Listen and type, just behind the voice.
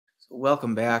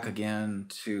Welcome back again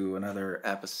to another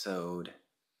episode.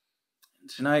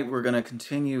 Tonight we're going to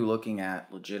continue looking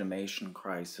at legitimation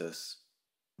crisis,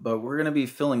 but we're going to be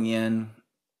filling in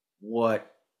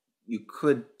what you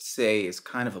could say is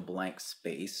kind of a blank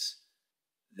space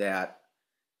that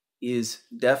is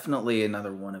definitely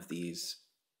another one of these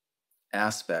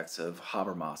aspects of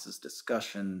Habermas's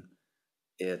discussion.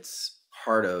 It's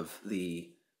part of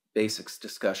the basics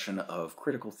discussion of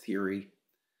critical theory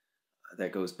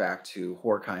that goes back to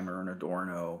Horkheimer and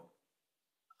Adorno,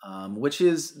 which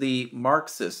is the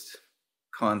Marxist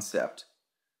concept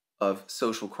of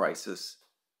social crisis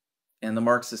and the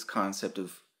Marxist concept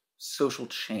of social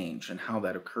change and how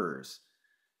that occurs,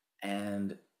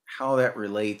 and how that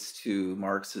relates to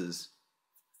Marx's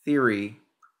theory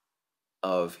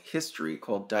of history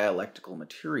called dialectical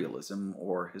materialism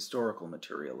or historical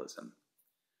materialism.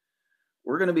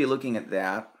 We're going to be looking at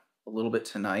that a little bit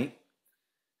tonight.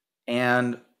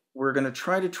 And we're going to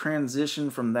try to transition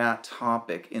from that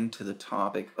topic into the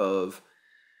topic of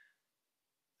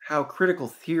how critical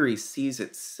theory sees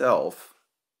itself,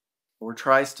 or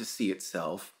tries to see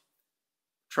itself,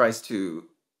 tries to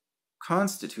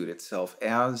constitute itself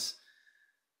as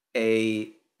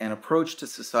an approach to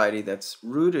society that's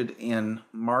rooted in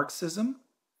Marxism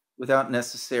without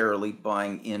necessarily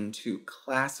buying into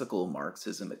classical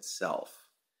Marxism itself.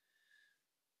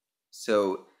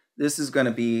 So this is going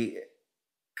to be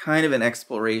kind of an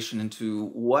exploration into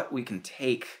what we can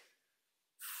take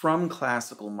from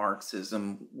classical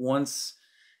Marxism once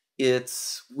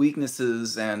its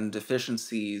weaknesses and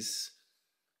deficiencies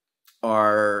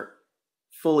are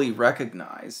fully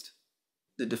recognized.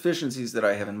 The deficiencies that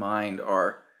I have in mind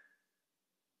are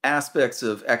aspects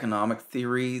of economic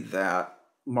theory that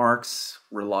Marx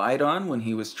relied on when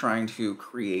he was trying to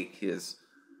create his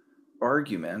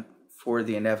argument for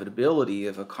the inevitability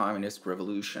of a communist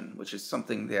revolution, which is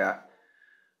something that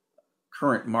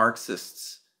current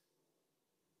Marxists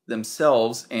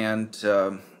themselves and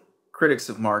critics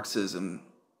of Marxism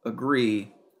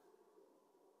agree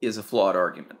is a flawed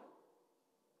argument.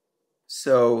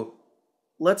 So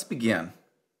let's begin.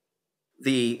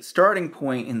 The starting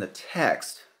point in the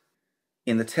text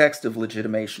of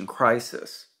Legitimation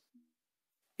Crisis,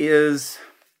 is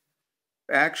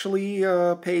actually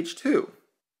page 2.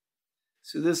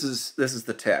 So this is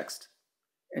the text,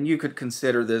 and you could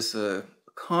consider this a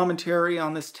commentary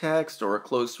on this text or a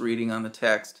close reading on the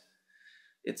text.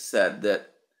 It's said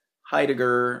that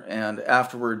Heidegger and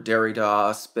afterward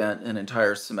Derrida spent an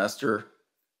entire semester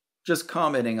just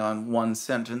commenting on one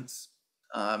sentence.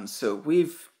 So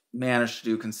we've managed to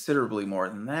do considerably more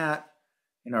than that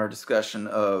in our discussion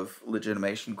of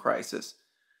legitimation crisis.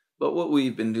 But what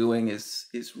we've been doing is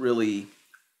really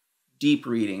deep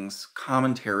readings,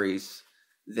 commentaries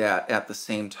that at the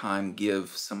same time give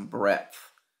some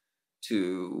breadth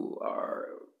to our,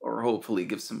 or hopefully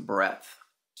give some breadth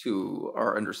to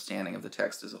our understanding of the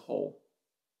text as a whole.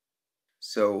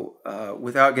 So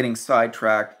without getting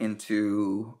sidetracked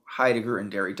into Heidegger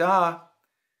and Derrida,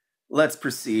 let's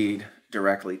proceed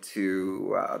directly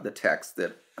to the text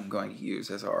that I'm going to use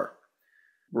as our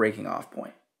breaking off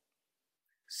point.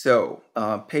 So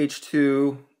page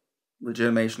 2,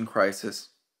 Legitimation Crisis.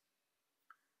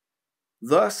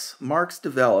 Thus, Marx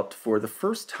developed for the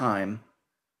first time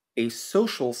a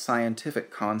social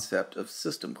scientific concept of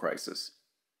system crisis.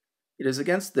 It is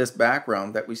against this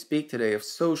background that we speak today of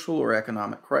social or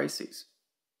economic crises.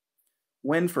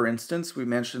 When, for instance, we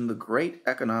mention the great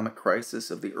economic crisis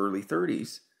of the early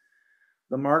 30s,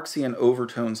 the Marxian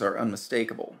overtones are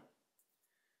unmistakable.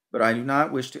 But I do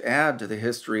not wish to add to the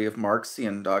history of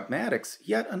Marxian dogmatics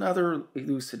yet another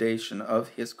elucidation of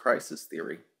his crisis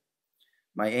theory.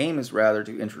 My aim is rather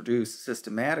to introduce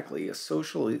systematically a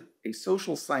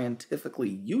social scientifically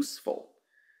useful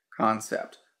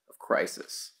concept of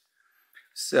crisis.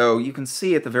 So you can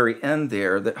see at the very end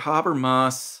there that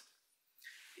Habermas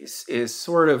is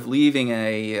sort of leaving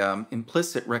a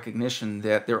implicit recognition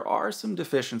that there are some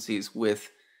deficiencies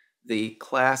with the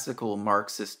classical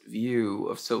Marxist view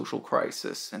of social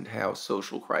crisis and how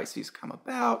social crises come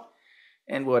about.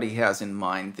 And what he has in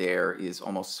mind there is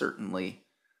almost certainly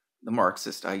the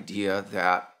Marxist idea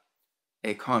that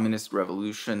a communist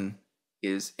revolution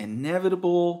is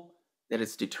inevitable, that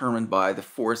it's determined by the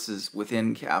forces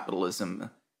within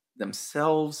capitalism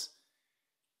themselves,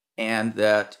 and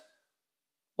that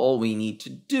all we need to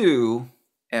do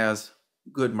as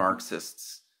good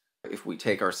Marxists, if we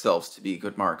take ourselves to be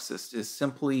good Marxists, is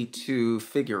simply to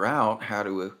figure out how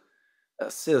to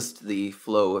assist the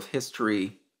flow of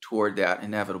history toward that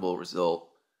inevitable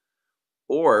result,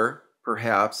 or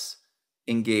perhaps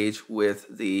engage with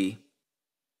the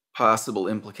possible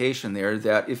implication there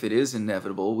that if it is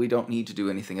inevitable, we don't need to do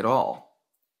anything at all.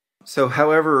 So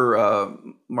however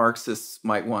Marxists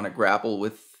might want to grapple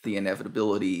with the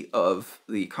inevitability of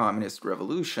the communist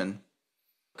revolution,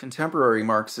 contemporary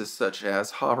Marxists such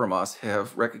as Habermas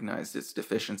have recognized its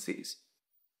deficiencies.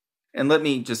 And let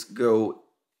me just go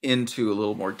into a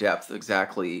little more depth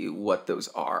exactly what those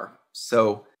are.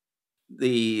 So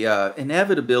the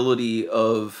inevitability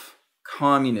of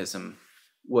communism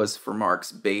was for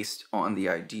Marx based on the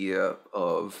idea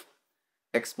of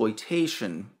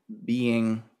exploitation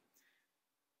being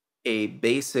a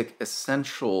basic,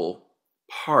 essential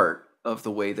part of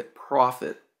the way that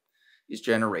profit is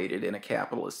generated in a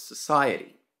capitalist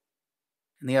society.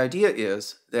 And the idea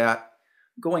is that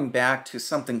going back to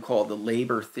something called the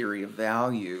labor theory of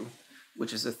value,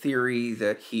 which is a theory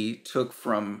that he took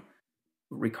from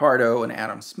Ricardo and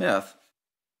Adam Smith,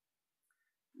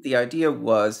 the idea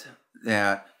was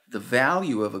that the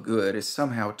value of a good is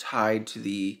somehow tied to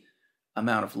the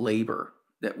amount of labor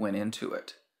that went into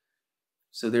it.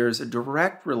 So there's a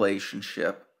direct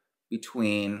relationship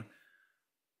between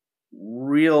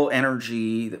real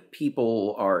energy that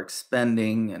people are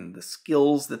expending and the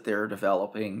skills that they're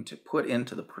developing to put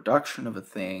into the production of a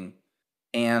thing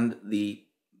and the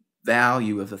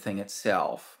value of the thing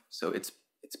itself. So it's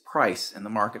price in the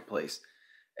marketplace,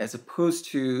 as opposed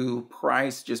to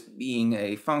price just being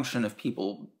a function of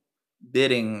people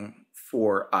bidding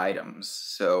for items.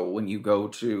 So when you go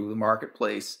to the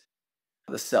marketplace,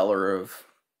 the seller of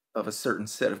a certain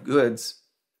set of goods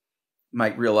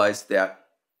might realize that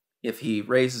if he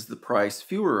raises the price,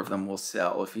 fewer of them will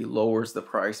sell. If he lowers the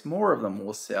price, more of them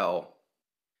will sell.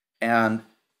 And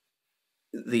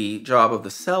the job of the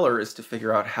seller is to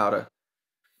figure out how to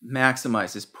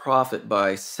maximize his profit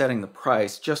by setting the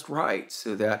price just right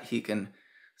so that he can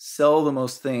sell the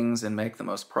most things and make the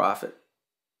most profit.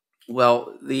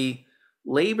 Well, the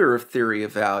labor theory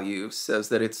of value says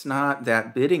that it's not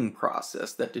that bidding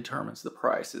process that determines the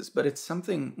prices, but it's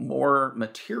something more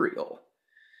material,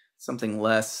 something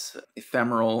less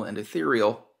ephemeral and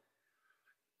ethereal.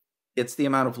 It's the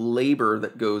amount of labor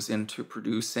that goes into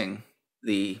producing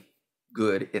the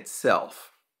good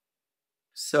itself.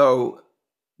 So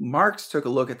Marx took a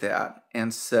look at that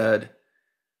and said,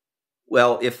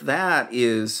 well, if that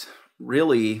is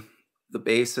really the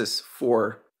basis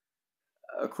for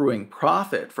accruing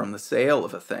profit from the sale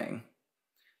of a thing,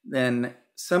 then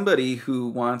somebody who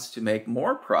wants to make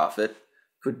more profit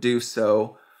could do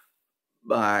so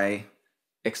by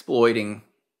exploiting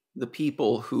the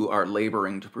people who are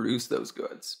laboring to produce those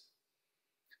goods.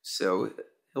 So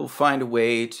he'll find a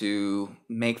way to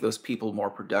make those people more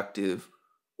productive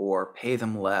or pay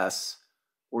them less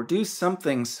or do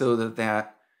something so that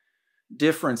that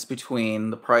difference between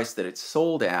the price that it's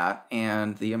sold at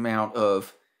and the amount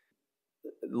of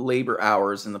labor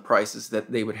hours and the prices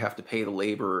that they would have to pay the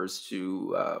laborers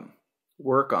to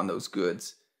work on those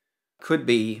goods could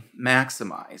be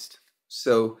maximized.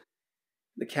 So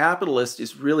the capitalist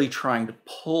is really trying to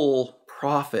pull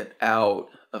profit out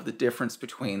of the difference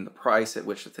between the price at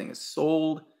which the thing is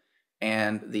sold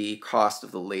and the cost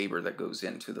of the labor that goes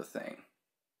into the thing.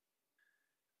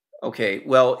 Okay,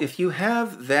 well, if you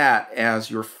have that as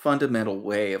your fundamental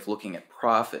way of looking at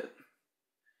profit,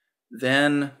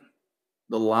 then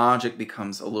the logic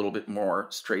becomes a little bit more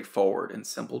straightforward and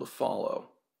simple to follow.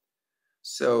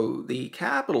 So the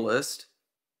capitalist,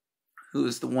 who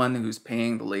is the one who's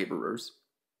paying the laborers,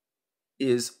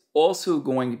 is also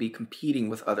going to be competing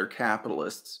with other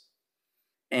capitalists.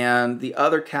 And the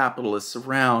other capitalists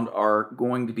around are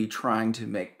going to be trying to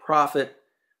make profit,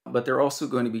 but they're also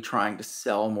going to be trying to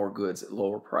sell more goods at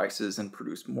lower prices and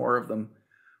produce more of them,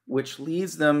 which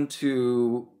leads them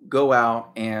to go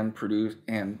out and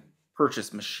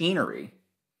purchase machinery.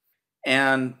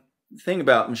 And the thing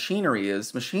about machinery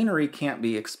is machinery can't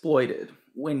be exploited.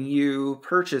 When you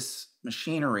purchase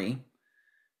machinery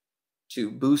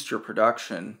to boost your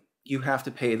production, you have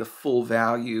to pay the full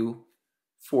value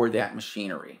for that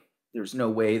machinery. There's no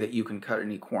way that you can cut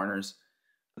any corners.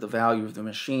 The value of the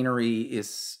machinery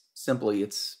is simply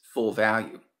its full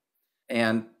value.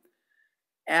 And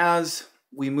as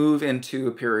we move into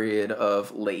a period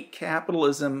of late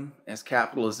capitalism, as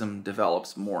capitalism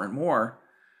develops more and more,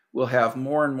 we'll have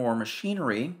more and more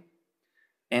machinery,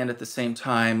 and at the same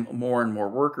time, more and more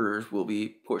workers will be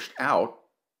pushed out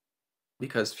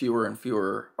because fewer and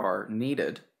fewer are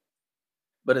needed.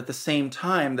 But at the same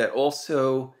time, that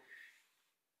also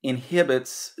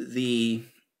inhibits the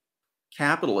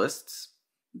capitalists,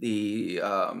 the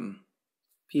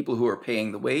people who are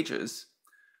paying the wages,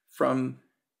 from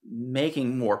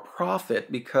making more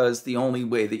profit, because the only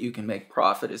way that you can make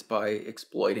profit is by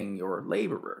exploiting your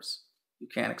laborers. You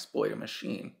can't exploit a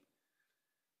machine.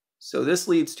 So this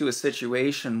leads to a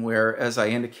situation where, as I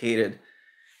indicated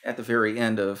at the very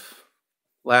end of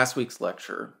last week's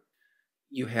lecture,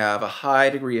 you have a high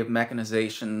degree of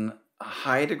mechanization, a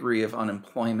high degree of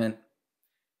unemployment,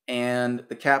 and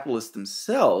the capitalists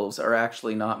themselves are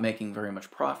actually not making very much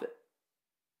profit.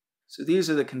 So these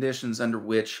are the conditions under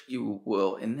which you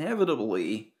will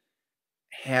inevitably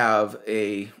have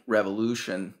a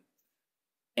revolution,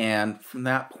 and from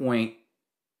that point,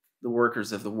 the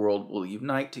workers of the world will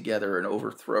unite together and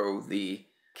overthrow the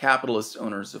capitalist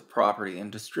owners of property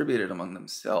and distribute it among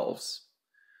themselves.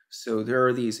 So there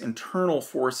are these internal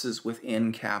forces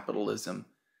within capitalism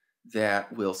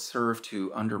that will serve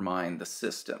to undermine the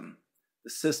system.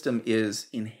 The system is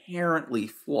inherently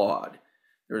flawed.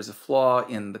 There is a flaw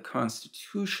in the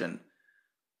constitution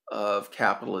of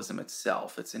capitalism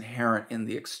itself. It's inherent in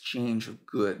the exchange of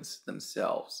goods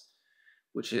themselves,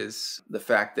 which is the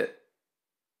fact that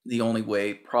the only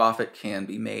way profit can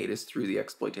be made is through the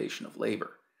exploitation of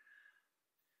labor.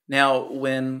 Now,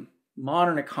 when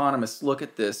modern economists look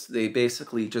at this, they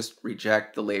basically just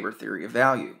reject the labor theory of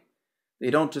value. They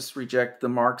don't just reject the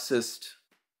Marxist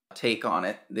take on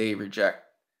it. They reject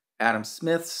Adam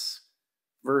Smith's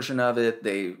version of it.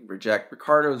 They reject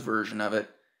Ricardo's version of it.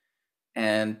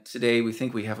 And today we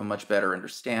think we have a much better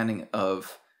understanding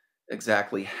of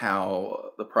exactly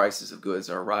how the prices of goods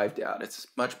are arrived at. It's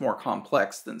much more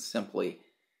complex than simply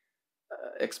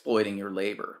exploiting your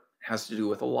labor. It has to do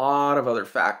with a lot of other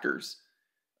factors.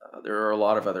 There are a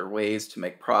lot of other ways to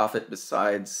make profit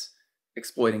besides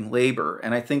exploiting labor.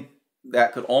 And I think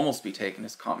that could almost be taken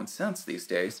as common sense these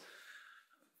days.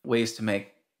 Ways to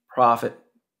make profit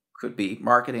could be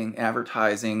marketing,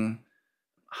 advertising,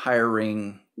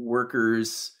 hiring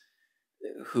workers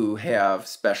who have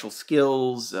special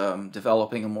skills,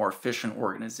 developing a more efficient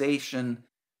organization,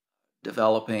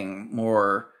 developing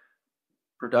more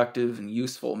productive and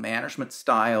useful management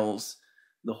styles.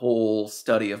 The whole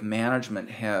study of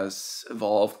management has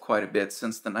evolved quite a bit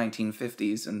since the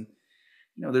 1950s. And,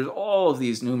 there's all of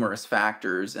these numerous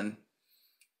factors. And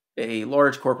a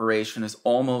large corporation is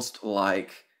almost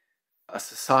like a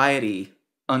society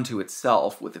unto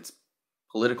itself, with its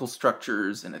political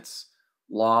structures and its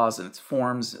laws and its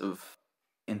forms of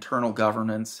internal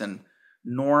governance and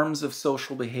norms of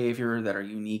social behavior that are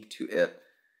unique to it.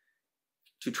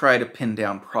 To try to pin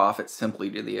down profit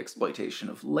simply to the exploitation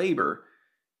of labor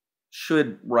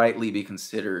should rightly be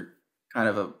considered kind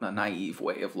of a naive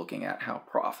way of looking at how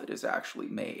profit is actually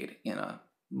made in a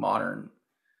modern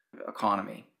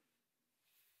economy.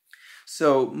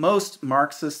 So most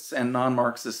Marxists and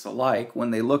non-Marxists alike,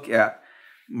 when they look at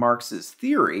Marx's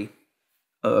theory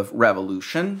of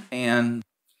revolution and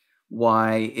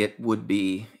why it would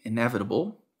be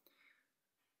inevitable,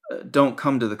 don't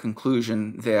come to the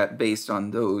conclusion that based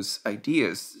on those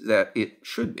ideas that it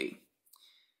should be.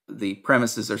 The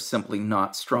premises are simply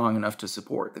not strong enough to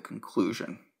support the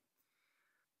conclusion.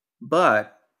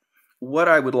 But what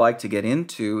I would like to get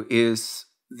into is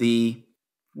the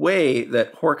way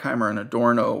that Horkheimer and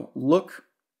Adorno look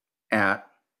at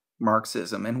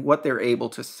Marxism and what they're able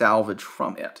to salvage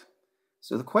from it.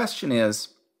 So the question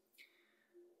is,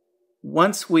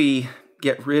 once we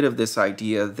get rid of this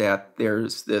idea that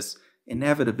there's this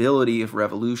inevitability of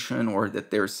revolution, or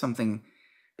that there's something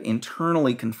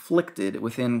internally conflicted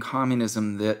within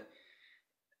communism that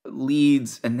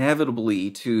leads inevitably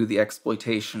to the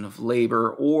exploitation of labor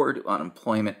or to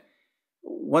unemployment,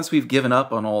 once we've given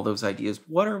up on all those ideas,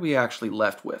 what are we actually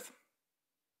left with?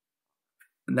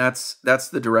 And that's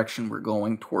the direction we're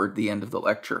going toward the end of the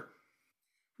lecture.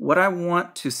 What I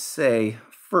want to say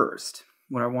first,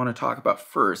 what I want to talk about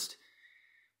first,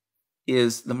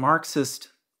 is the Marxist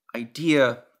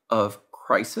idea of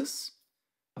crisis,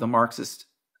 the Marxist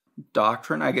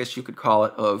doctrine, I guess you could call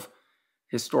it, of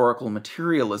historical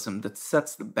materialism that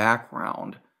sets the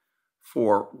background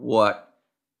for what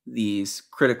these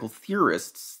critical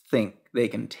theorists think they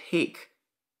can take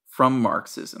from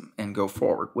Marxism and go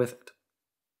forward with it.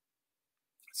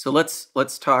 So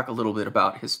let's talk a little bit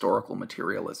about historical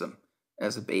materialism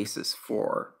as a basis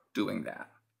for doing that.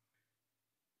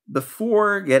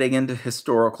 Before getting into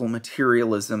historical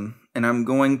materialism, and I'm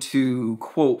going to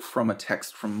quote from a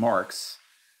text from Marx,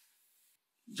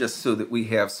 just so that we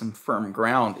have some firm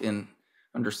ground in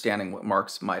understanding what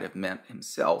Marx might have meant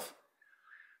himself.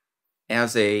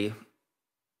 As a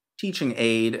teaching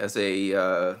aid, as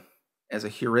a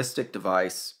heuristic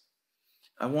device,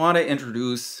 I want to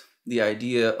introduce the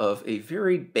idea of a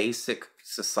very basic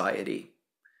society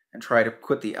and try to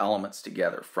put the elements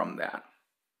together from that.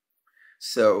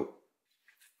 So,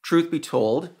 truth be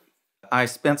told, I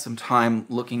spent some time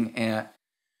looking at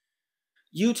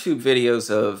YouTube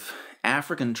videos of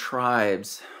African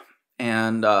tribes,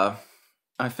 and I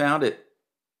found it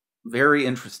very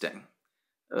interesting,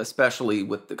 especially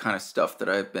with the kind of stuff that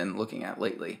I've been looking at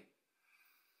lately.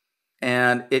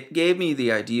 And it gave me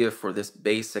the idea for this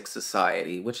basic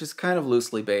society, which is kind of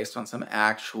loosely based on some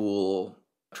actual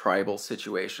tribal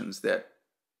situations that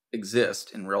exist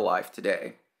in real life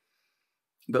today.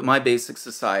 But my basic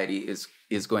society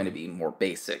is going to be more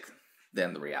basic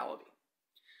than the reality.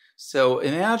 So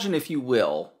imagine, if you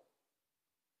will,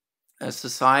 a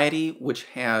society which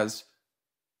has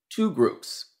two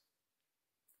groups.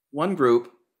 One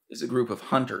group is a group of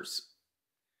hunters.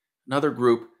 Another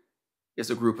group is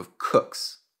a group of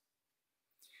cooks.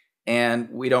 And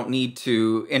we don't need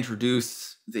to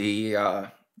introduce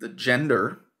the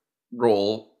gender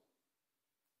role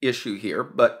issue here,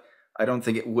 but I don't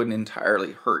think it wouldn't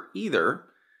entirely hurt either,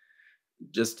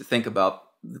 just to think about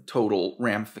the total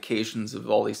ramifications of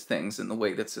all these things and the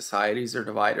way that societies are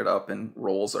divided up and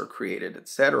roles are created,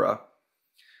 etc.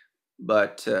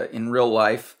 But in real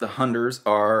life, the hunters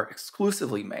are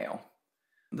exclusively male.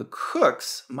 The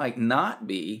cooks might not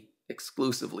be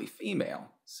exclusively female.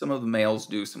 Some of the males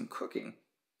do some cooking,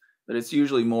 but it's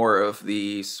usually more of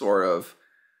the sort of,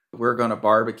 we're going to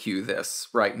barbecue this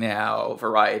right now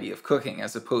variety of cooking,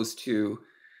 as opposed to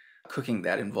cooking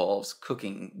that involves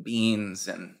cooking beans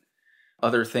and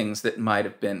other things that might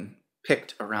have been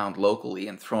picked around locally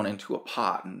and thrown into a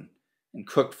pot and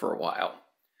cooked for a while.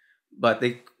 But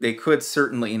they could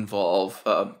certainly involve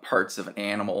parts of an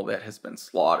animal that has been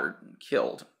slaughtered and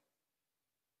killed.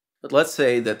 But let's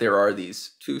say that there are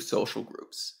these two social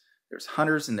groups. There's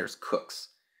hunters and there's cooks.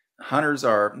 The hunters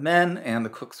are men and the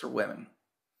cooks are women.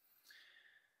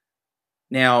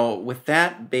 Now, with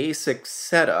that basic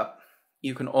setup,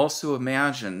 you can also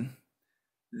imagine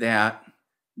that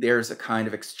there's a kind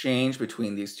of exchange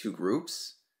between these two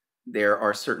groups. There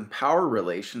are certain power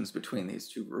relations between these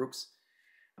two groups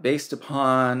based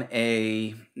upon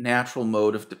a natural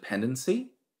mode of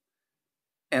dependency.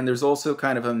 And there's also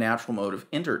kind of a natural mode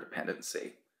of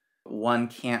interdependency. One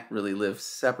can't really live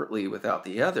separately without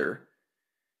the other,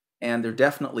 and they're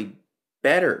definitely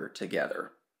better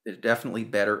together. They're definitely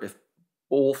better if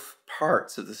both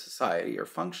parts of the society are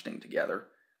functioning together.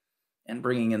 And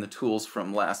bringing in the tools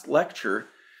from last lecture,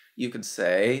 you could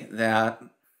say that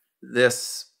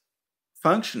this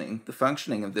functioning, the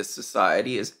functioning of this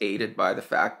society, is aided by the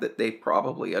fact that they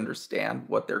probably understand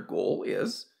what their goal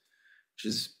is, which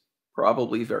is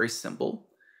probably very simple,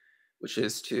 which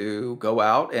is to go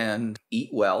out and eat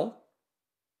well.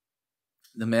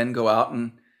 The men go out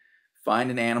and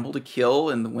find an animal to kill,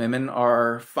 and the women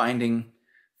are finding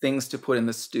things to put in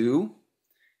the stew.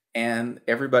 And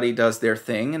everybody does their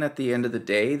thing, and at the end of the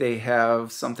day, they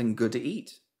have something good to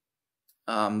eat.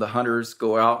 The hunters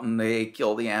go out and they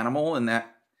kill the animal, and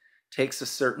that takes a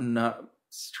certain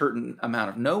amount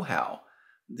of know-how.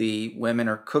 The women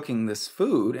are cooking this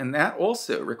food, and that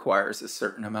also requires a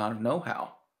certain amount of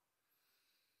know-how.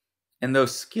 And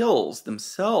those skills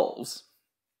themselves,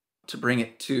 to bring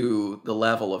it to the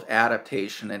level of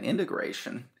adaptation and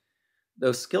integration,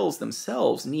 those skills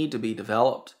themselves need to be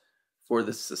developed for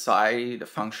the society to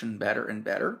function better and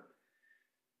better,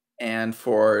 and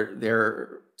for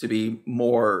there to be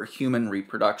more human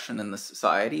reproduction in the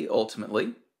society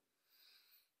ultimately.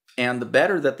 And the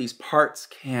better that these parts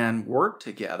can work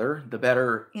together, the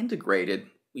better integrated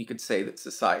we could say that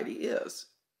society is.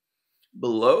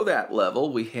 Below that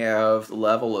level, we have the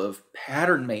level of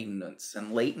pattern maintenance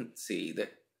and latency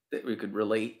that we could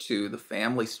relate to the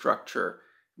family structure.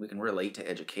 We can relate to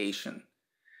education.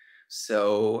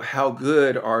 So how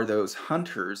good are those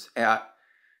hunters at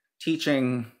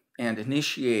teaching and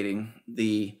initiating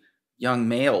the young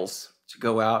males to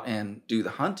go out and do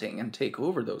the hunting and take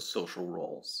over those social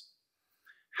roles?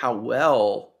 How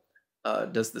well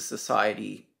does the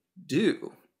society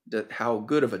do? How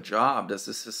good of a job does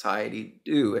the society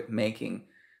do at making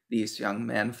these young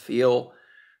men feel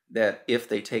that if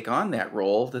they take on that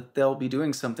role, that they'll be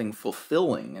doing something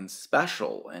fulfilling and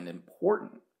special and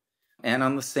important? And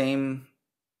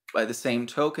by the same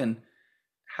token,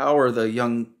 how are the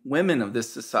young women of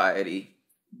this society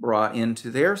brought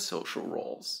into their social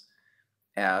roles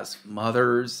as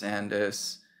mothers and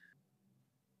as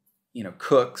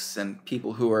cooks and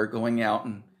people who are going out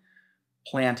and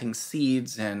planting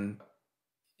seeds and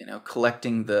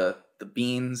collecting the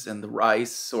beans and the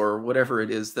rice or whatever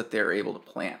it is that they're able to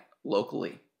plant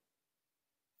locally?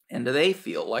 And do they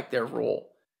feel like their role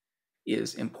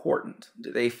is important?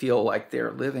 Do they feel like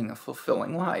they're living a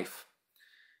fulfilling life?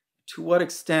 To what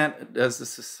extent does the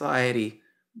society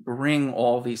bring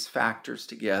all these factors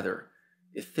together: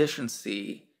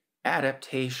 efficiency,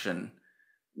 adaptation,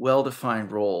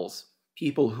 well-defined roles,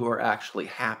 people who are actually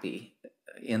happy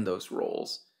in those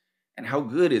roles, and how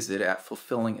good is it at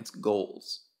fulfilling its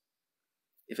goals.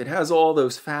 If it has all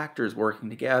those factors working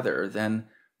together, then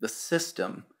the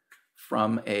system,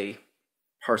 from a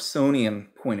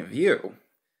Parsonian point of view,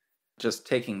 just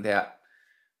taking that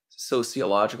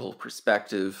sociological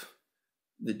perspective,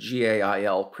 the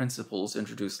GAIL principles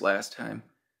introduced last time,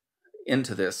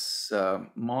 into this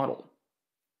model.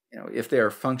 If they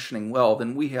are functioning well,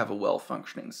 then we have a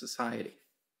well-functioning society.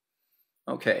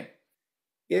 Okay,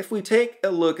 if we take a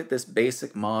look at this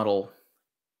basic model,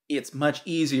 it's much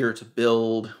easier to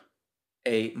build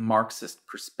a Marxist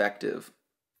perspective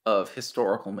of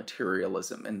historical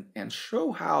materialism and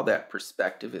show how that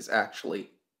perspective is actually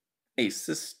a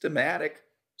systematic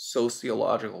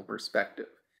sociological perspective,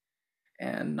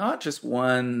 and not just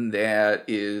one that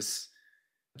is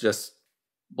just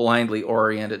blindly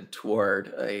oriented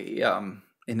toward a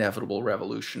inevitable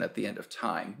revolution at the end of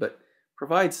time, but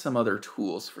provides some other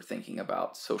tools for thinking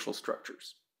about social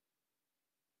structures.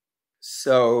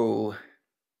 So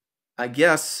I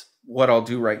guess what I'll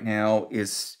do right now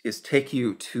is take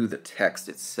you to the text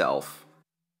itself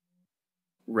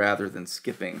rather than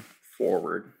skipping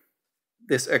forward.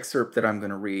 This excerpt that I'm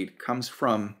going to read comes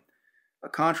from a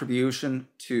contribution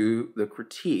to the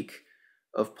critique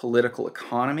of political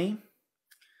economy,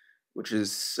 which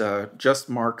is just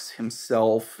Marx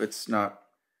himself. It's not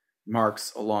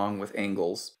Marx along with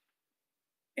Engels.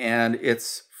 And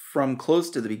it's from close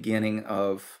to the beginning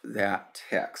of that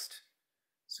text.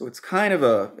 So it's kind of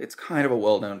a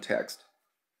well-known text.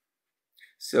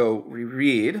 So we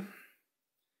read,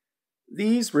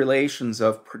 "These relations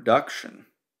of production,"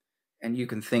 and you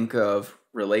can think of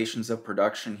relations of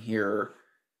production here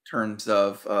in terms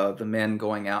of the men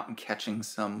going out and catching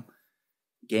some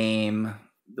game,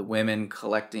 the women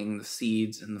collecting the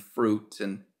seeds and the fruit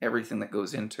and everything that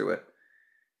goes into it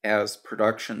as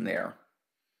production there.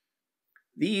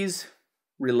 These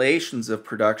relations of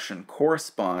production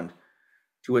correspond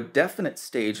to a definite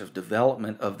stage of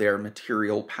development of their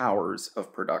material powers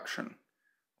of production.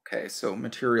 Okay, so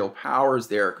material powers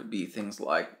there could be things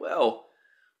like, well,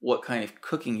 what kind of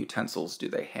cooking utensils do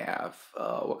they have?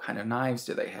 What kind of knives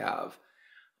do they have?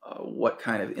 What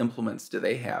kind of implements do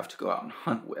they have to go out and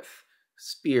hunt with?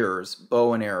 Spears,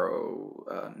 bow and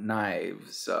arrow,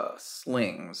 knives,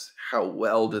 slings. How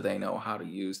well do they know how to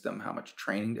use them? How much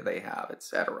training do they have,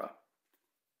 etc.?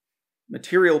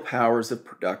 Material powers of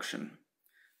production.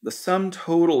 The sum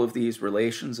total of these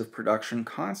relations of production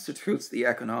constitutes the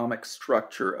economic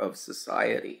structure of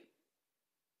society,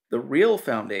 the real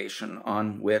foundation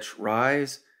on which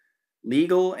rise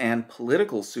legal and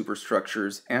political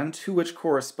superstructures and to which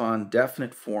correspond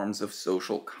definite forms of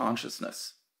social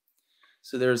consciousness.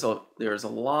 So there's a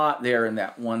lot there in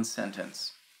that one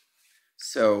sentence.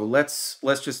 So let's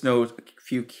just note a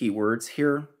few key words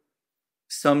here.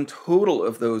 Sum total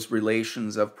of those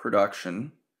relations of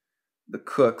production, the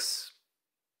cooks,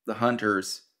 the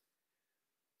hunters,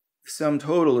 the sum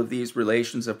total of these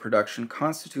relations of production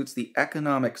constitutes the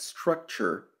economic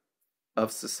structure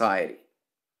of society.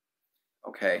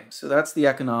 Okay, so that's the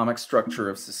economic structure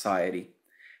of society.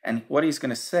 And what he's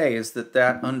going to say is that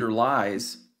that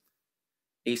underlies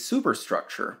a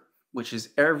superstructure, which is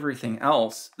everything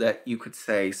else that you could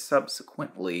say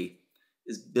subsequently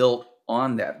is built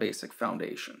on that basic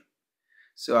foundation.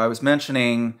 So I was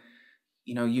mentioning,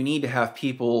 you need to have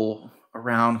people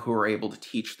around who are able to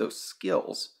teach those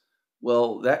skills.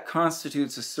 Well, that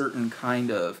constitutes a certain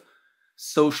kind of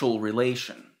social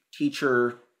relation,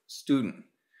 teacher-student.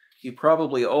 You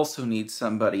probably also need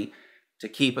somebody to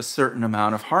keep a certain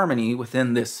amount of harmony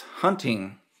within this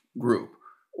hunting group,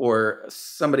 or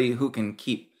somebody who can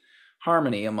keep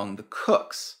harmony among the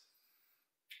cooks.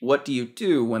 What do you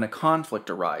do when a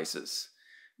conflict arises?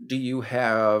 Do you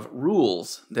have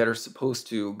rules that are supposed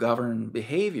to govern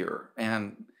behavior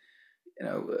and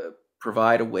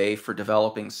provide a way for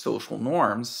developing social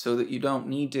norms so that you don't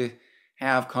need to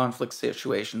have conflict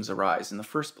situations arise in the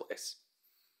first place?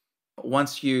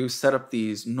 Once you set up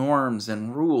these norms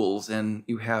and rules and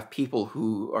you have people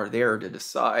who are there to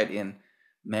decide in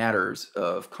matters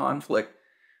of conflict,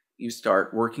 you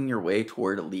start working your way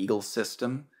toward a legal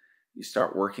system. You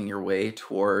start working your way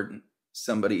toward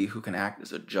somebody who can act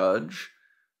as a judge,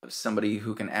 somebody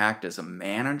who can act as a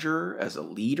manager, as a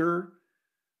leader,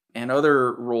 and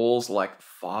other roles like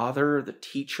father, the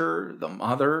teacher, the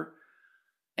mother.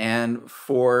 And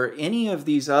for any of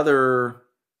these other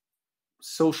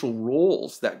social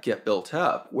roles that get built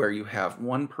up, where you have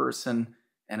one person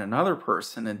and another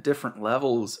person in different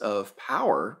levels of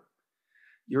power,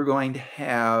 you're going to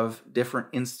have different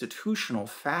institutional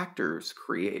factors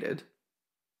created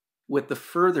with the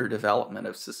further development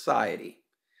of society.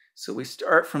 So we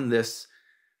start from this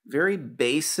very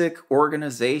basic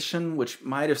organization, which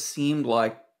might have seemed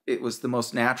like it was the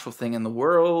most natural thing in the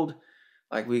world.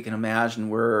 Like we can imagine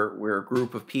we're a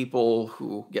group of people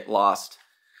who get lost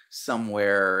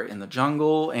somewhere in the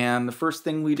jungle, and the first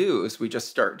thing we do is we just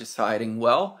start deciding,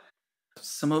 well,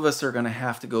 some of us are going to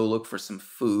have to go look for some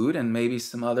food, and maybe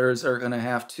some others are going to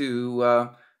have to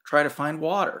try to find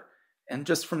water. And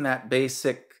just from that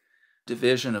basic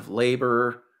division of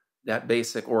labor, that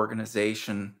basic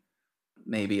organization,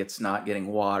 maybe it's not getting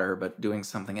water, but doing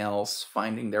something else,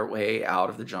 finding their way out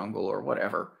of the jungle or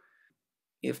whatever.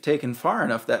 If taken far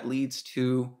enough, that leads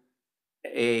to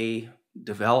a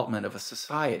development of a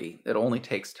society that only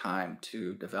takes time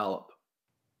to develop.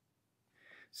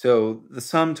 So the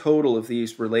sum total of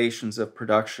these relations of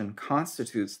production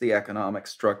constitutes the economic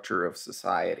structure of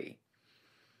society.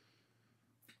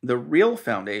 The real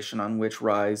foundation on which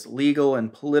rise legal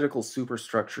and political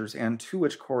superstructures and to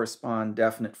which correspond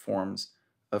definite forms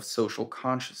of social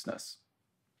consciousness.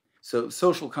 So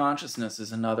social consciousness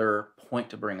is another point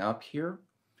to bring up here.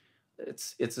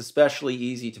 It's especially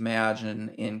easy to imagine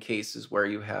in cases where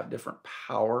you have different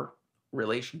power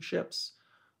relationships,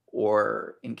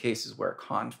 or in cases where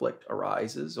conflict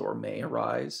arises or may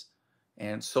arise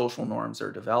and social norms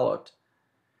are developed,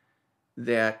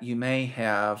 that you may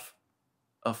have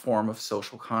a form of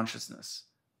social consciousness.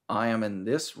 I am in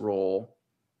this role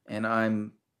and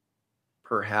I'm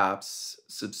perhaps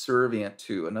subservient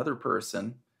to another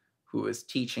person who is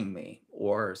teaching me,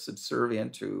 or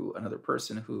subservient to another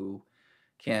person who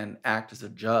can act as a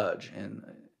judge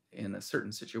in a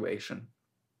certain situation.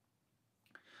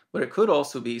 But it could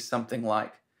also be something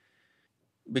like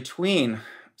between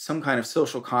some kind of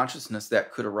social consciousness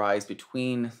that could arise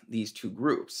between these two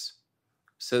groups.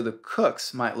 So the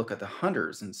cooks might look at the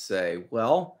hunters and say,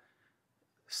 well,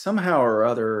 somehow or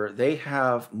other, they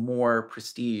have more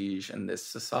prestige in this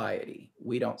society.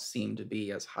 We don't seem to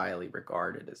be as highly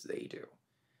regarded as they do.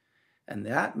 And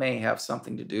that may have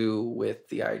something to do with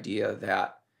the idea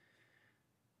that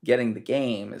getting the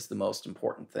game is the most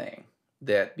important thing,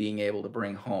 that being able to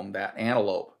bring home that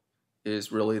antelope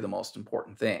is really the most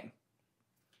important thing.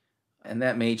 And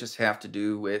that may just have to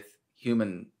do with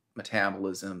human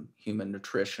metabolism, human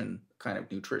nutrition, kind of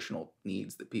nutritional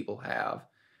needs that people have,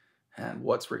 and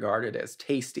what's regarded as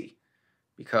tasty.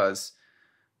 Because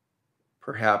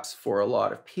perhaps for a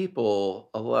lot of people,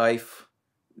 a life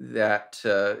that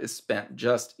is spent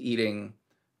just eating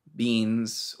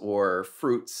beans or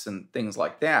fruits and things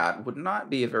like that would not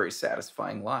be a very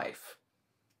satisfying life.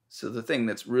 So the thing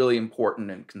that's really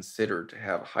important and considered to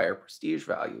have a higher prestige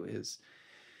value is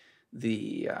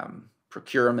the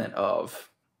procurement of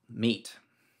meat.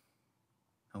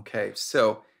 Okay,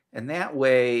 so in that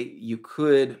way, you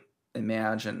could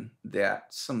imagine that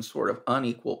some sort of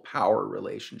unequal power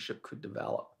relationship could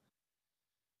develop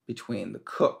between the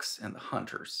cooks and the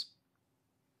hunters.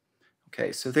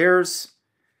 Okay, so there's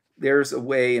a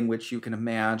way in which you can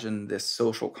imagine this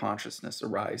social consciousness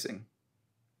arising.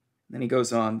 Then he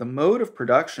goes on, the mode of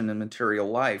production in material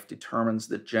life determines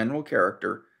the general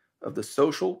character of the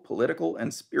social, political,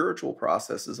 and spiritual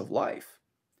processes of life.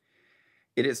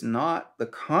 It is not the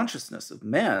consciousness of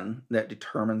men that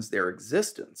determines their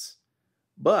existence,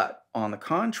 but, on the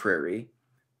contrary,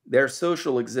 their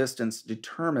social existence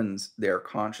determines their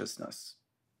consciousness.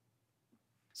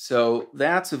 So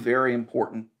that's a very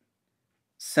important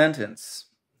sentence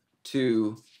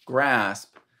to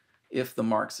grasp if the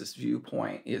Marxist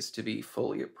viewpoint is to be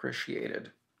fully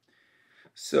appreciated.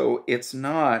 So it is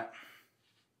not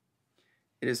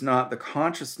the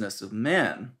consciousness of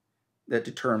men that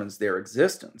determines their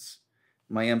existence.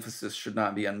 My emphasis should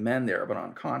not be on men there, but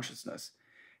on consciousness.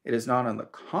 It is not on the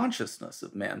consciousness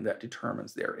of men that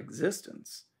determines their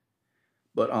existence,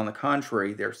 but on the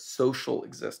contrary, their social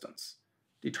existence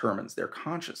determines their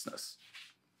consciousness.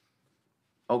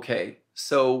 Okay,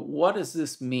 so what does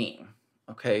this mean?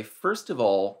 Okay, first of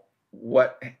all,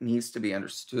 what needs to be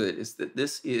understood is that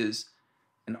this is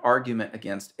an argument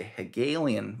against a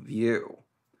Hegelian view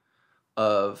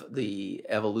of the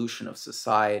evolution of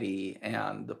society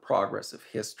and the progress of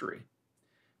history.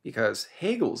 Because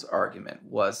Hegel's argument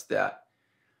was that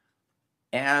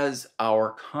as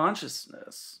our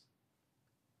consciousness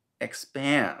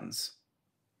expands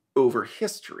over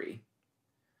history,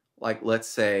 like let's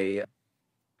say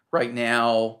right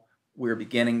now we're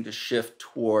beginning to shift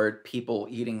toward people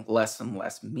eating less and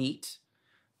less meat,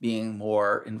 being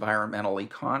more environmentally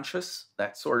conscious,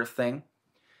 that sort of thing.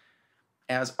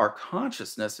 as our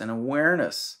consciousness and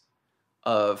awareness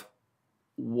of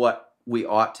what we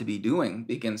ought to be doing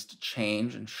begins to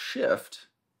change and shift,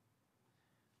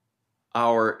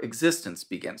 our existence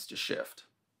begins to shift.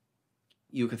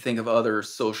 You could think of other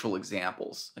social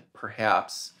examples, like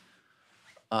perhaps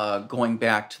going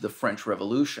back to the French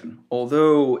Revolution.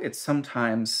 Although it's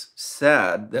sometimes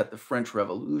said that the French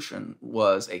Revolution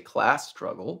was a class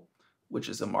struggle, which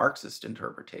is a Marxist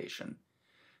interpretation,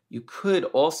 you could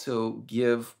also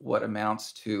give what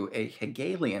amounts to a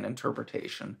Hegelian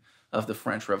interpretation of the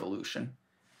French Revolution,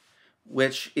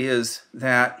 which is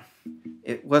that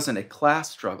it wasn't a class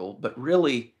struggle, but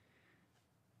really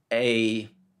a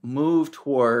move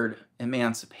toward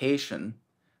emancipation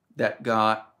that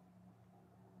got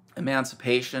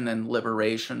emancipation and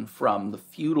liberation from the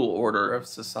feudal order of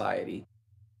society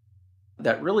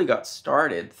that really got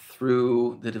started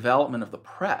through the development of the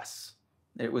press.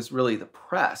 It was really the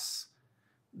press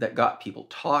that got people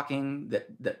talking,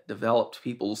 that developed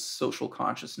people's social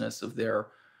consciousness of their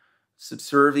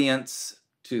subservience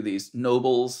to these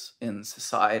nobles in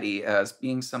society as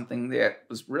being something that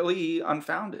was really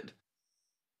unfounded.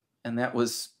 And that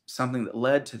was something that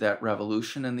led to that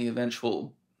revolution and the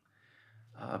eventual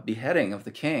beheading of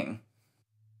the king.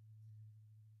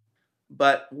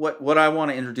 But what I want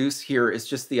to introduce here is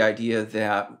just the idea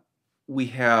that we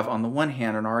have, on the one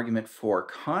hand, an argument for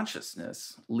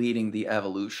consciousness leading the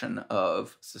evolution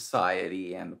of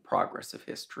society and the progress of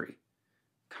history.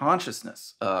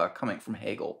 Consciousness coming from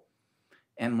Hegel.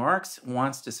 And Marx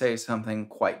wants to say something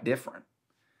quite different.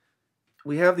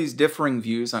 We have these differing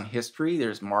views on history.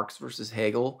 There's Marx versus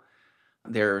Hegel.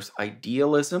 There's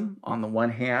idealism on the one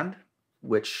hand,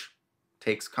 which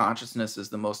takes consciousness as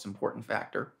the most important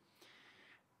factor.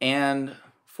 And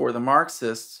for the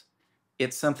Marxists,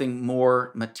 it's something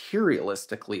more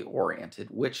materialistically oriented,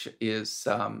 which is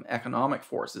economic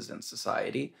forces in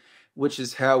society, which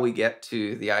is how we get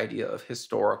to the idea of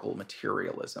historical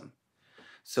materialism.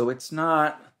 So it's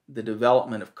not the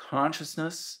development of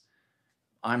consciousness.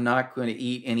 I'm not going to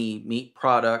eat any meat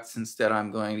products. Instead,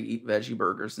 I'm going to eat veggie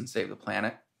burgers and save the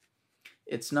planet.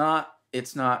 It's not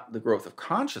the growth of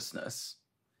consciousness,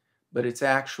 but it's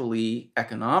actually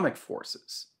economic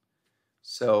forces.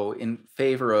 So in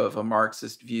favor of a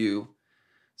Marxist view,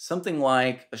 something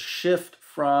like a shift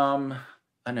from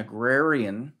an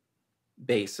agrarian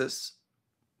basis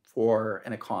for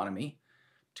an economy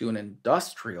to an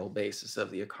industrial basis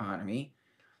of the economy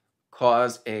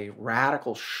caused a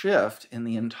radical shift in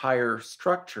the entire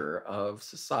structure of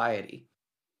society,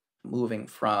 moving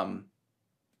from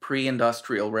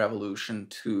pre-industrial revolution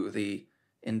to the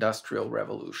industrial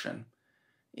revolution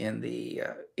in the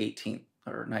 18th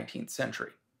or 19th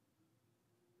century.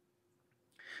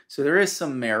 So there is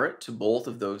some merit to both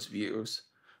of those views,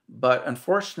 but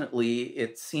unfortunately,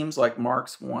 it seems like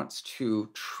Marx wants to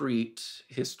treat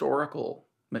historical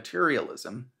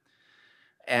materialism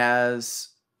as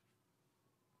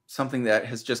something that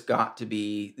has just got to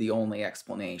be the only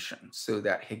explanation. So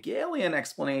that Hegelian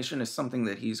explanation is something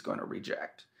that he's going to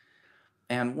reject.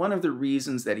 And one of the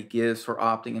reasons that he gives for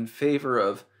opting in favor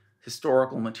of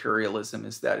historical materialism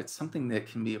is that it's something that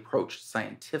can be approached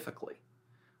scientifically.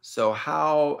 So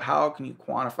how can you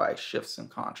quantify shifts in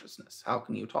consciousness? How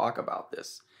can you talk about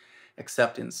this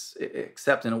except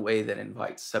in a way that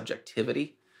invites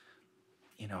subjectivity?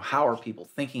 You know, how are people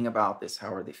thinking about this?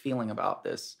 How are they feeling about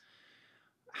this?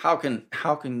 How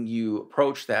can you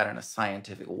approach that in a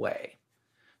scientific way?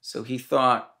 So he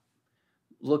thought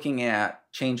looking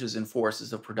at changes in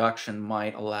forces of production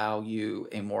might allow you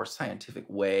a more scientific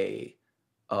way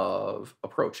of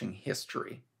approaching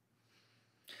history.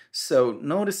 So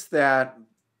notice that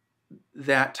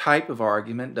that type of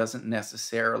argument doesn't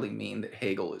necessarily mean that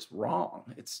Hegel is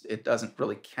wrong. It doesn't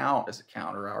really count as a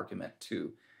counter-argument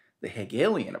to the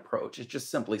Hegelian approach. It just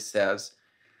simply says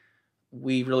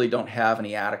we really don't have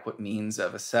any adequate means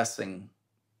of assessing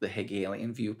the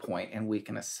Hegelian viewpoint, and we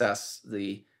can assess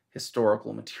the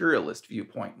historical materialist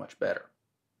viewpoint much better.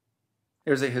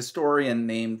 There's a historian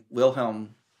named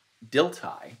Wilhelm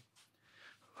Dilthey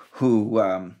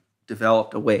who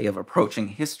developed a way of approaching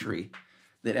history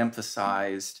that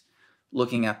emphasized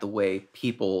looking at the way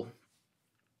people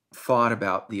thought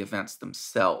about the events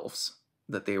themselves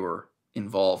that they were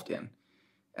involved in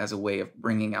as a way of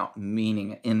bringing out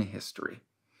meaning in history.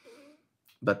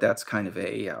 But that's kind of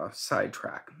a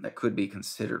sidetrack that could be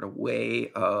considered a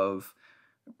way of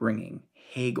bringing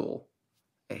Hegel,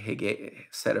 a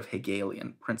set of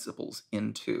Hegelian principles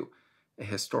into a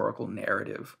historical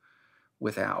narrative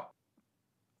without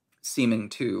seeming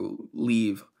to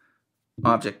leave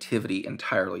objectivity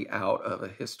entirely out of a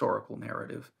historical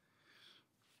narrative.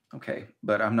 Okay,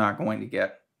 but I'm not going to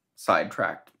get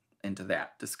sidetracked into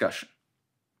that discussion.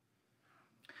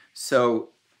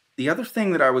 So the other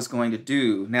thing that I was going to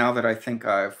do, now that I think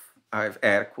I've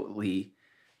adequately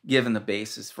given the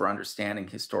basis for understanding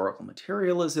historical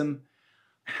materialism,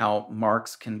 how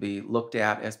Marx can be looked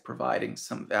at as providing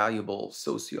some valuable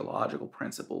sociological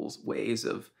principles, ways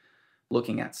of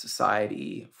looking at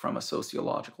society from a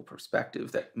sociological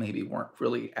perspective that maybe weren't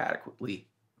really adequately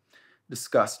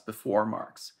discussed before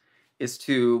Marx, is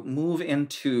to move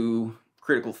into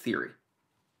critical theory.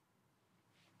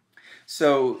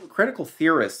 So critical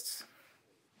theorists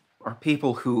are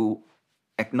people who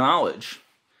acknowledge,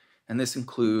 and this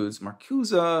includes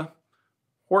Marcuse,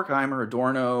 Horkheimer,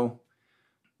 Adorno,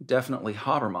 definitely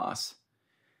Habermas,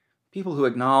 people who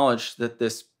acknowledge that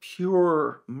this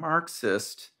pure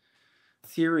Marxist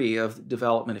theory of the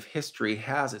development of history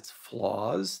has its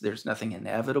flaws. There's nothing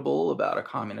inevitable about a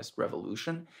communist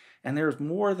revolution, and there's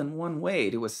more than one way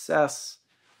to assess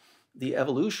the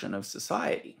evolution of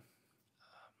society.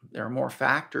 There are more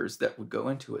factors that would go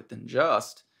into it than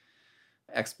just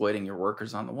exploiting your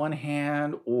workers on the one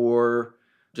hand, or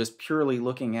just purely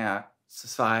looking at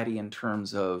society in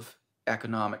terms of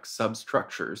economic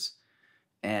substructures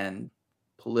and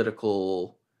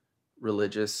political,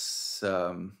 religious,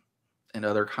 and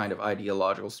other kind of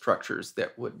ideological structures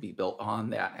that would be built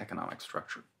on that economic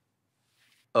structure.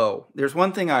 Oh, there's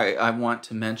one thing I want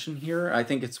to mention here. I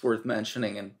think it's worth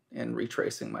mentioning and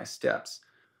retracing my steps,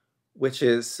 which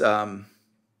is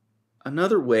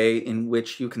another way in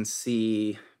which you can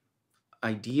see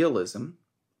idealism,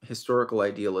 historical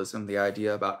idealism, the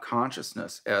idea about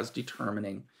consciousness as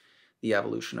determining the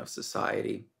evolution of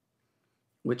society,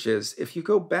 which is, if you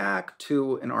go back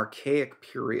to an archaic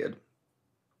period,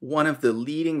 one of the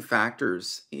leading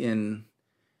factors in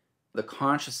the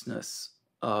consciousness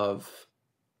of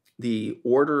the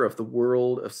order of the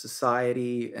world, of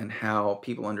society, and how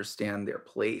people understand their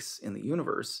place in the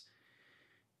universe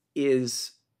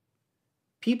is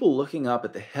people looking up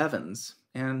at the heavens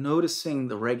and noticing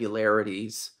the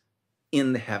regularities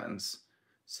in the heavens.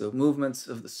 So movements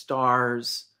of the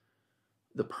stars,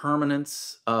 the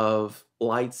permanence of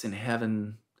lights in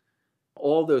heaven,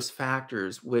 all those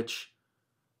factors which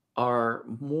are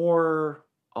more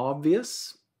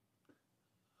obvious,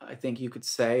 I think you could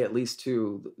say, at least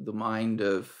to the mind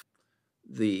of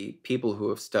the people who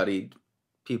have studied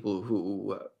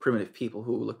primitive people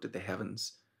who looked at the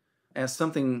heavens, as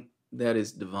something that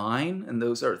is divine, and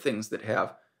those are things that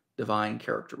have divine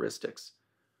characteristics.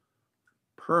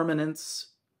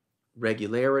 Permanence,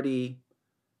 regularity,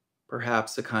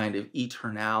 perhaps a kind of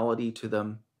eternality to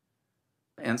them,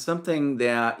 and something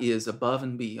that is above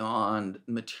and beyond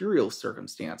material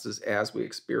circumstances as we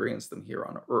experience them here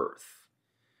on Earth.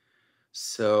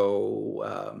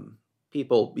 So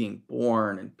people being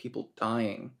born and people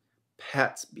dying,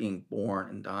 pets being born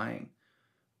and dying,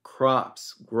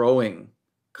 crops growing,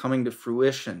 coming to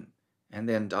fruition, and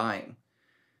then dying.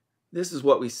 This is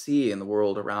what we see in the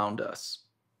world around us.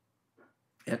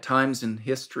 At times in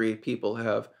history, people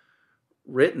have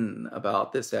written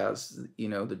about this as,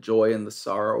 the joy and the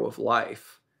sorrow of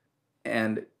life.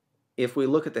 And if we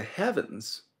look at the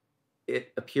heavens,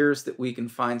 it appears that we can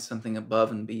find something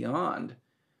above and beyond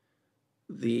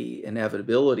the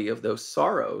inevitability of those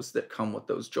sorrows that come with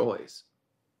those joys.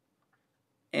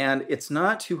 And it's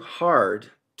not too hard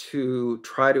to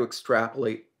try to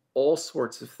extrapolate all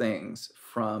sorts of things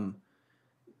from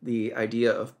the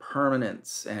idea of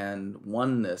permanence and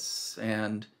oneness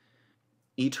and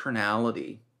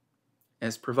eternality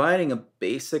as providing a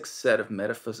basic set of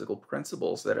metaphysical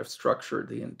principles that have structured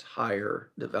the entire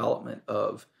development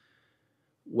of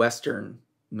Western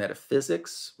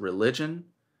metaphysics, religion,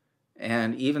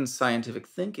 and even scientific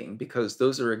thinking, because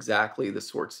those are exactly the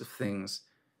sorts of things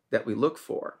that we look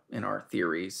for in our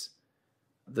theories,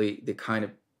 the kind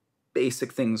of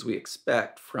basic things we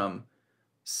expect from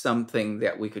something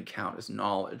that we could count as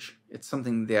knowledge. It's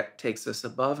something that takes us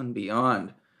above and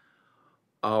beyond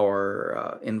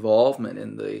our involvement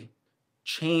in the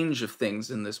change of things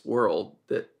in this world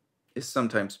that is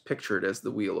sometimes pictured as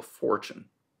the Wheel of Fortune.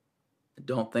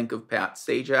 Don't think of Pat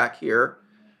Sajak here,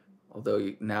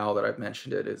 although now that I've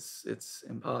mentioned it, it's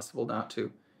impossible not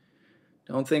to.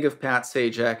 Don't think of Pat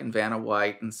Sajak and Vanna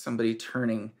White and somebody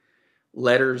turning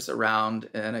letters around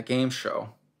in a game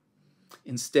show.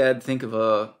 Instead, think of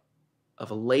a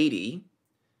lady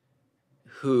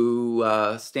who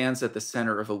stands at the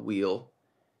center of a wheel,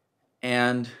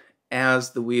 and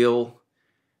as the wheel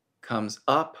comes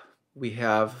up, we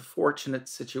have fortunate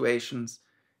situations,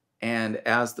 and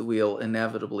as the wheel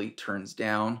inevitably turns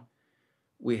down,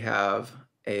 we have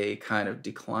a kind of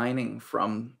declining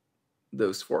from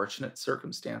those fortunate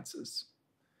circumstances.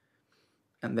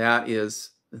 And that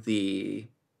is the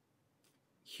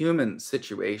human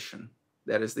situation.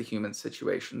 That is the human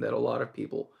situation that a lot of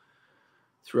people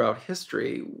throughout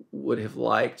history would have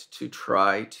liked to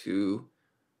try to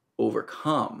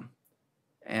overcome.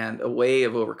 And a way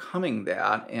of overcoming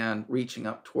that and reaching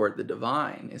up toward the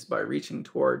divine is by reaching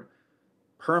toward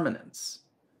permanence,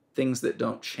 things that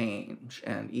don't change,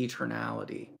 and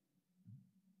eternality.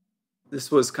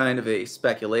 This was kind of a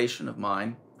speculation of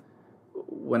mine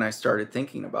when I started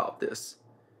thinking about this,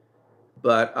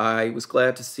 but I was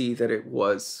glad to see that it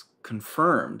was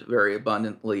confirmed very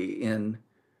abundantly in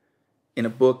a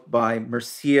book by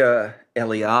Mircea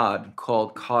Eliade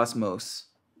called Cosmos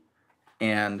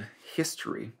and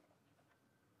History.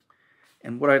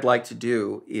 And what I'd like to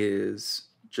do is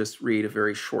just read a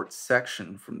very short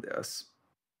section from this.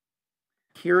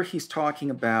 Here he's talking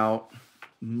about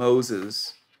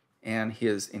Moses and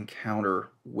his encounter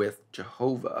with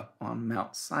Jehovah on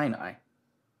Mount Sinai.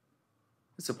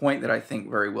 It's a point that I think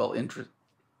very well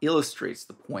illustrates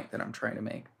the point that I'm trying to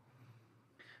make.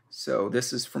 So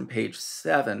this is from page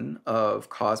 7 of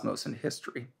Cosmos and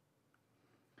History.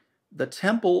 The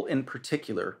temple in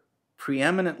particular,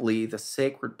 preeminently the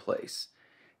sacred place,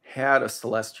 had a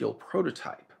celestial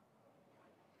prototype.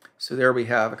 So there we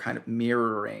have a kind of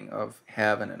mirroring of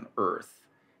heaven and earth.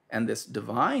 And this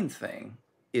divine thing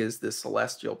is the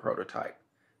celestial prototype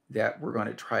that we're going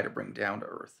to try to bring down to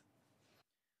earth.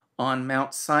 On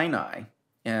Mount Sinai,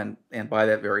 and by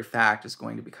that very fact is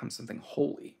going to become something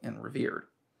holy and revered.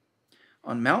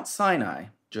 On Mount Sinai,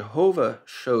 Jehovah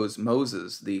shows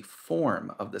Moses the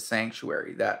form of the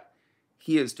sanctuary that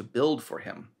he is to build for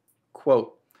him.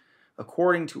 Quote,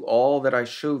 according to all that I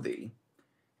show thee,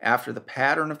 after the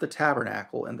pattern of the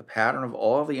tabernacle and the pattern of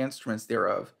all the instruments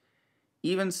thereof,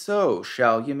 even so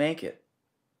shall you make it.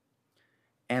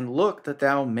 And look that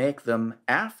thou make them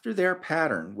after their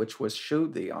pattern which was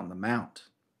showed thee on the mount.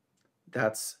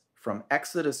 That's from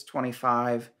Exodus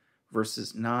 25,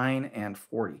 verses 9 and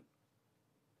 40.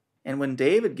 And when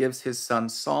David gives his son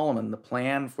Solomon the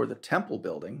plan for the temple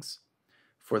buildings,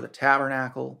 for the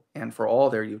tabernacle, and for all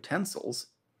their utensils,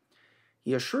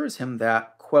 he assures him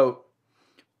that, quote,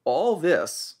 all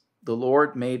this the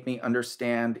Lord made me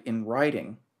understand in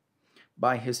writing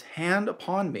by his hand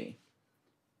upon me,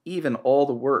 even all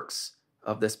the works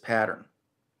of this pattern.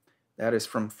 That is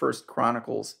from 1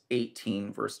 Chronicles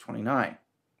 18, verse 29.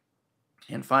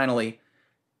 And finally,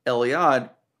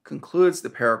 Eliade concludes the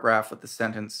paragraph with the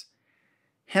sentence,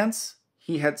 hence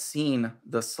he had seen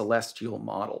the celestial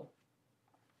model.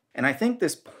 And I think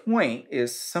this point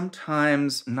is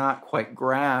sometimes not quite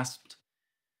grasped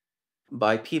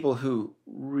by people who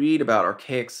read about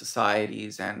archaic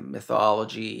societies and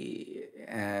mythology.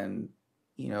 And,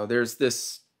 there's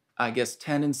this, I guess,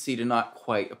 tendency to not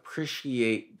quite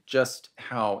appreciate just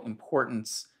how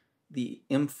important the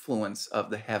influence of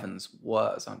the heavens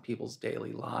was on people's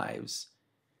daily lives.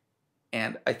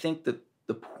 And I think that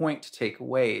the point to take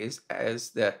away is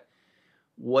that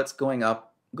what's going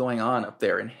on up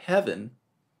there in heaven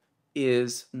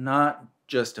is not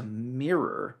just a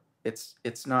mirror.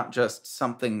 It's not just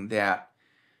something that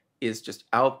is just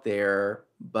out there,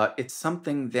 but it's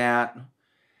something that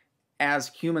as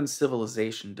human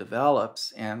civilization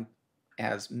develops and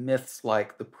as myths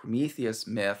like the Prometheus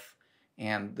myth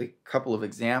and the couple of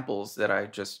examples that I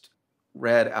just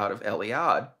read out of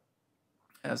Eliade,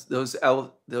 as those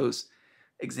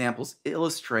examples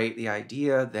illustrate the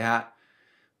idea that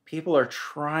people are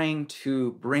trying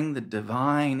to bring the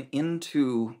divine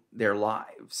into their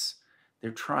lives.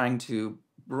 They're trying to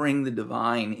bring the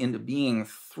divine into being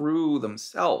through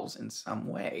themselves in some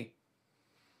way.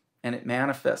 And it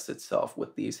manifests itself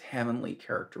with these heavenly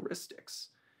characteristics,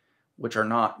 which are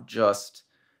not just,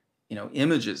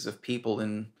 images of people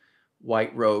in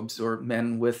white robes or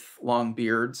men with long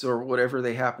beards or whatever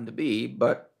they happen to be,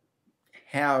 but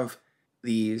have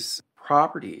these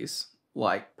properties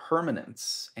like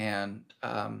permanence and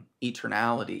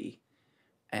eternality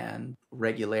and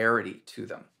regularity to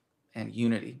them and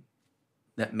unity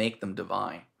that make them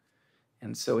divine.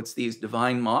 And so it's these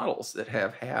divine models that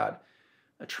have had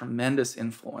a tremendous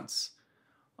influence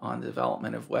on the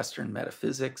development of Western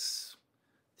metaphysics,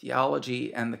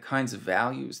 theology, and the kinds of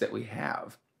values that we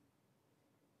have.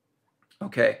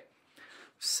 Okay,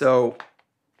 so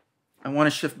I want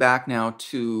to shift back now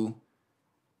to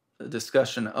the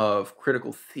discussion of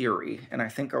critical theory, and I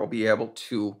think I'll be able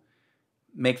to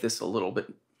make this a little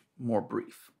bit more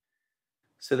brief.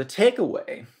 So the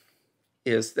takeaway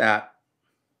is that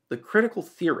the critical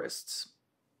theorists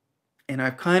And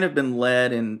I've kind of been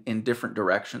led in different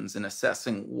directions in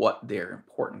assessing what their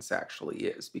importance actually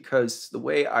is, because the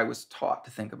way I was taught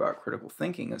to think about critical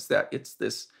thinking is that it's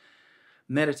this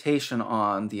meditation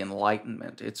on the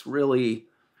Enlightenment. It's really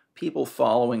people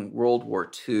following World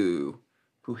War II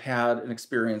who had an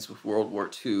experience with World War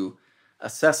II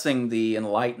assessing the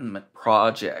Enlightenment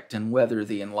project and whether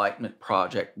the Enlightenment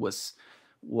project was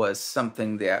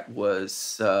something that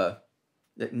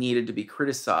that needed to be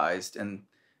criticized, and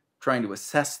trying to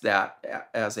assess that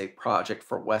as a project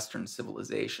for Western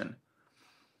civilization.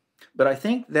 But I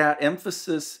think that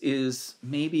emphasis is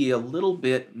maybe a little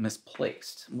bit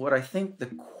misplaced. What I think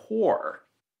the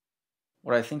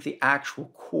actual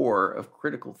core of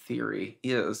critical theory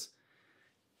is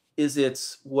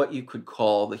it's what you could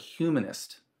call the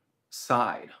humanist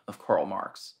side of Karl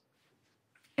Marx.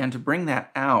 And to bring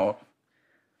that out,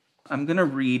 I'm going to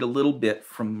read a little bit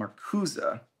from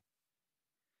Marcuse.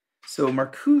 So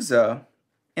Marcuse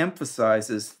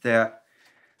emphasizes that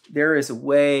there is a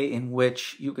way in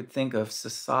which you could think of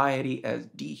society as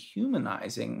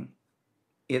dehumanizing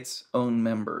its own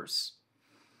members.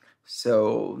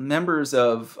 So members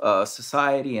of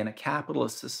society in a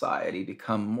capitalist society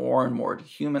become more and more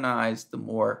dehumanized the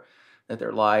more that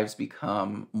their lives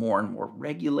become more and more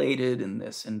regulated in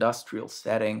this industrial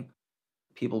setting.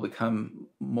 People become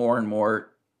more and more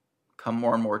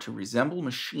to resemble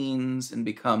machines and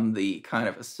become the kind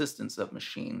of assistants of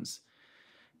machines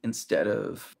instead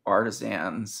of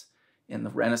artisans in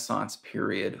the Renaissance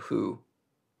period who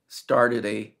started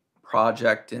a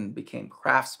project and became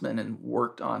craftsmen and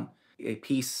worked on a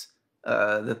piece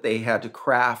that they had to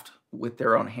craft with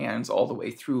their own hands all the way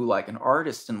through like an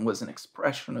artist, and was an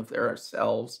expression of their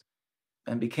selves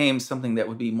and became something that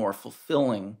would be more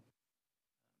fulfilling.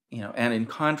 And in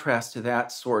contrast to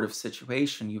that sort of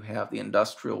situation, you have the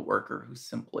industrial worker who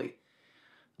simply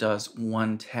does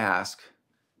one task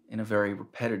in a very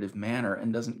repetitive manner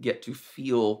and doesn't get to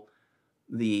feel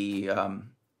the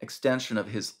extension of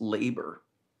his labor,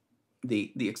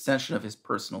 the extension of his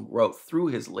personal growth through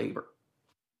his labor.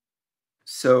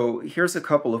 So here's a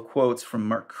couple of quotes from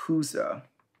Marcuse.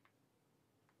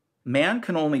 Man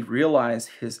can only realize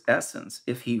his essence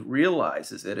if he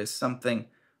realizes it as something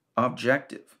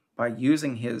objective, by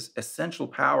using his essential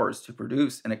powers to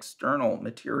produce an external,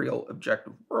 material,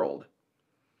 objective world.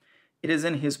 It is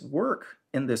in his work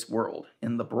in this world,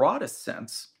 in the broadest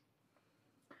sense,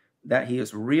 that he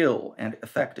is real and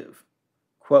effective.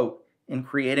 Quote, in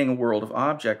creating a world of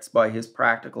objects by his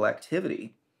practical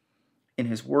activity, in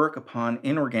his work upon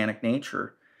inorganic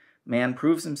nature, man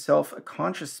proves himself a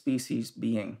conscious species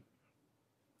being.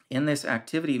 In this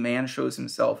activity, man shows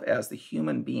himself as the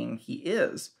human being he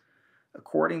is,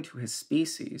 according to his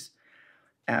species,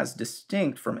 as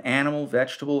distinct from animal,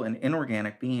 vegetable, and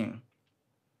inorganic being.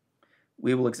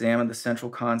 We will examine the central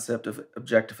concept of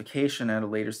objectification at a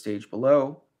later stage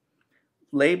below.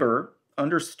 Labor,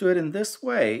 understood in this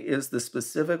way, is the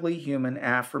specifically human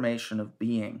affirmation of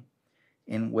being,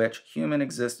 in which human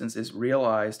existence is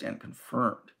realized and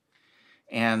confirmed.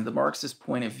 And the Marxist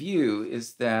point of view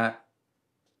is that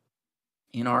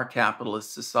in our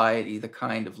capitalist society, the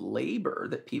kind of labor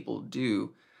that people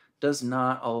do does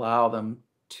not allow them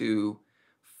to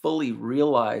fully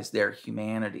realize their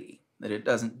humanity, that it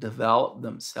doesn't develop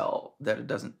themselves, that it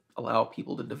doesn't allow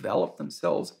people to develop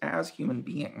themselves as human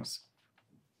beings.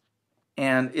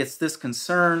 And it's this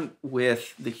concern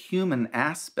with the human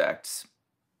aspects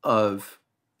of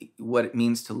what it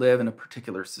means to live in a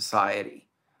particular society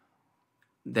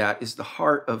that is the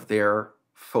heart of their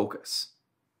focus.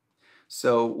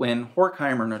 So when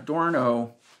Horkheimer and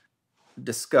Adorno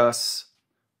discuss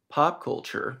pop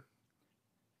culture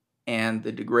and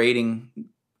the degrading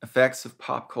effects of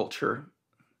pop culture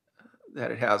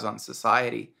that it has on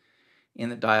society in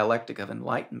the dialectic of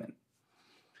enlightenment,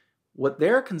 what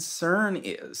their concern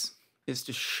is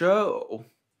to show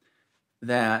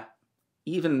that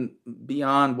even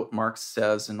beyond what Marx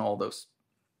says and all those,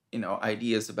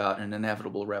 ideas about an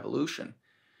inevitable revolution,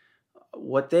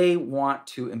 what they want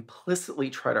to implicitly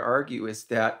try to argue is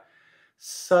that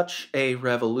such a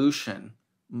revolution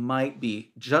might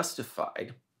be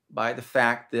justified by the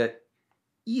fact that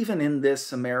even in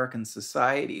this American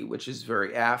society, which is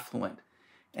very affluent,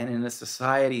 and in a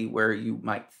society where you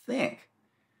might think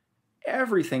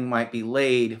everything might be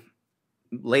laid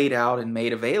out and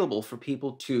made available for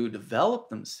people to develop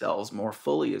themselves more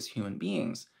fully as human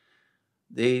beings,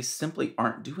 they simply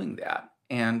aren't doing that.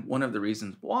 And one of the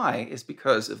reasons why is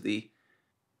because of the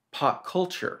pop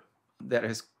culture that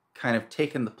has kind of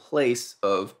taken the place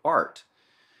of art.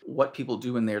 What people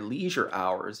do in their leisure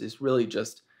hours is really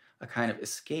just a kind of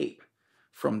escape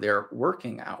from their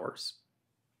working hours.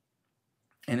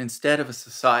 And instead of a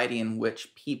society in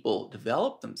which people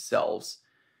develop themselves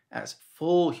as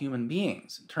full human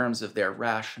beings in terms of their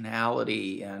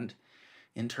rationality and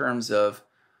in terms of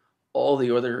all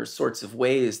the other sorts of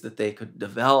ways that they could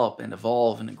develop and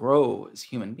evolve and grow as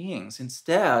human beings,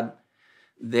 instead,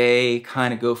 they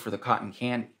kind of go for the cotton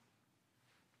candy.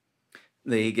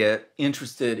 They get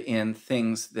interested in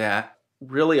things that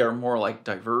really are more like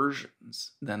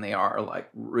diversions than they are like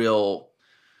real,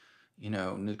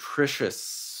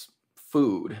 nutritious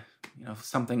food,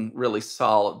 something really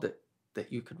solid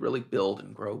that you could really build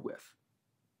and grow with.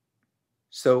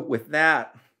 So with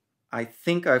that, I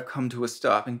think I've come to a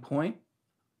stopping point.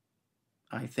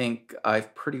 I think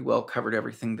I've pretty well covered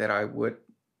everything that I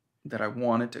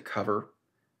wanted to cover.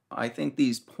 I think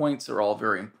these points are all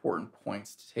very important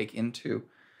points to take into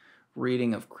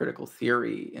reading of critical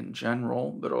theory in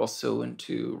general, but also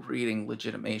into reading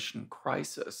Legitimation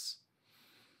Crisis,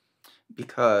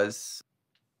 because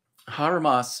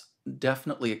Habermas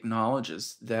definitely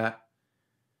acknowledges that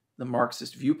the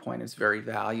Marxist viewpoint is very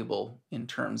valuable in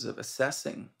terms of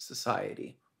assessing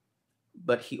society,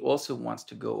 but he also wants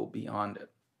to go beyond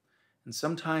it. And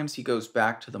sometimes he goes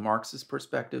back to the Marxist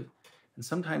perspective, and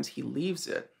sometimes he leaves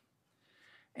it.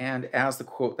 And as the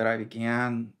quote that I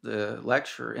began the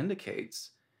lecture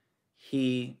indicates,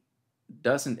 he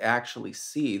doesn't actually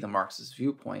see the Marxist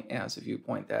viewpoint as a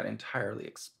viewpoint that entirely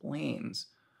explains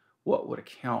what would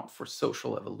account for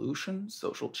social evolution,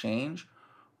 social change,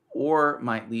 or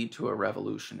might lead to a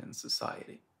revolution in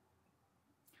society.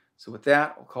 So with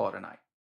that, I'll call it a night.